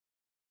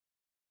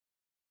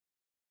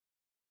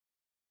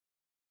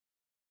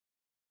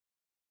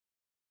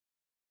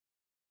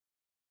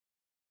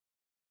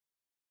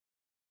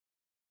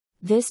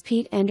This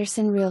Pete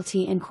Anderson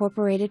Realty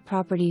Incorporated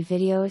property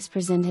video is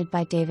presented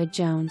by David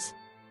Jones.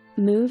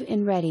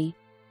 Move-in ready.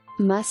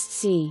 Must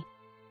see.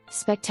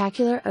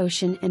 Spectacular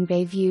ocean and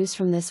bay views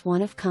from this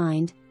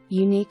one-of-kind,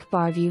 unique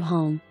Barview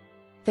home.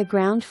 The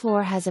ground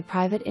floor has a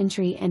private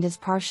entry and is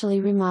partially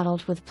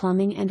remodeled with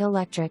plumbing and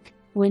electric,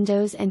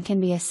 windows, and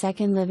can be a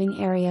second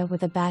living area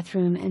with a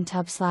bathroom and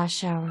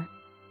tub/shower.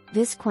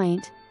 This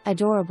quaint,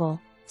 adorable,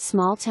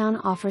 small town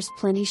offers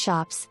plenty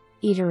shops,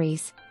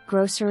 eateries,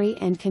 grocery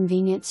and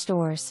convenience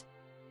stores.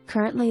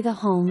 Currently the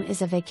home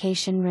is a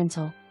vacation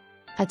rental.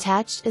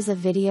 Attached is a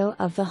video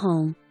of the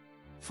home.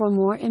 For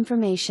more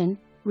information,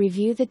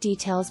 review the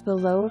details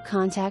below or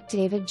contact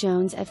David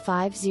Jones at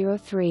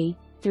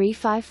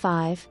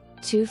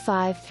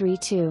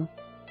 503-355-2532.